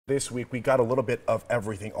This week, we got a little bit of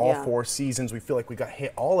everything, all four seasons. We feel like we got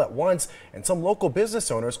hit all at once, and some local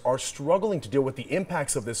business owners are struggling to deal with the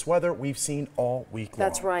impacts of this weather we've seen all week long.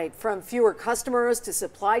 That's right. From fewer customers to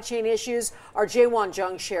supply chain issues, our Jaewon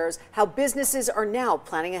Jung shares how businesses are now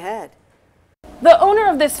planning ahead. The owner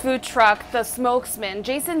of this food truck, the Smokesman,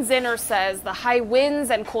 Jason Zinner, says the high winds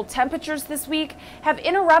and cold temperatures this week have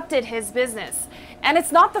interrupted his business. And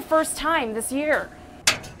it's not the first time this year.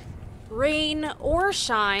 Rain or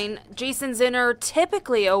shine, Jason Zinner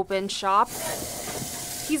typically opens shop.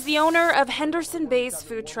 He's the owner of Henderson-based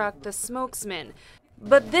food truck, the Smokesman.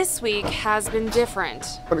 But this week has been different.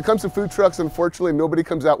 When it comes to food trucks, unfortunately, nobody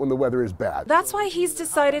comes out when the weather is bad. That's why he's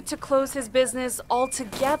decided to close his business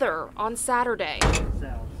altogether on Saturday.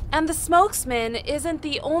 And the Smokesman isn't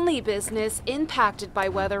the only business impacted by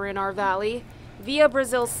weather in our valley. Via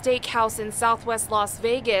Brazil Steakhouse in southwest Las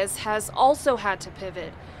Vegas has also had to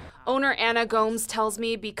pivot. Owner Anna Gomes tells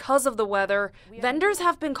me because of the weather, vendors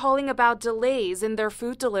have been calling about delays in their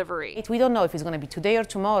food delivery. We don't know if it's going to be today or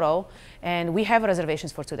tomorrow, and we have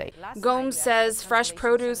reservations for today. Gomes says fresh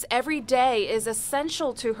produce every day is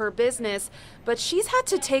essential to her business, but she's had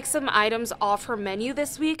to take some items off her menu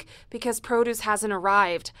this week because produce hasn't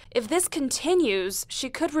arrived. If this continues, she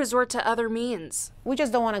could resort to other means. We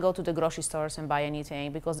just don't want to go to the grocery stores and buy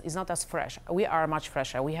anything because it's not as fresh. We are much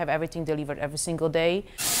fresher. We have everything delivered every single day.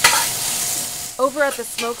 Over at the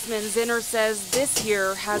Smokesman, Zinner says this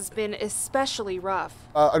year has been especially rough.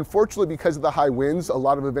 Unfortunately, because of the high winds, a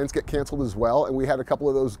lot of events get canceled as well, and we had a couple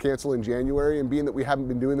of those cancel in January, and being that we haven't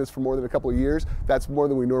been doing this for more than a couple of years, that's more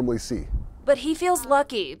than we normally see. But he feels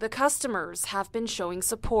lucky the customers have been showing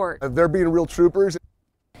support. They're being real troopers.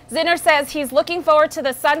 Zinner says he's looking forward to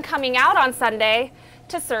the sun coming out on Sunday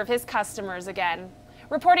to serve his customers again.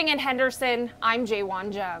 Reporting in Henderson, I'm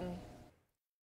Jaewon Jung.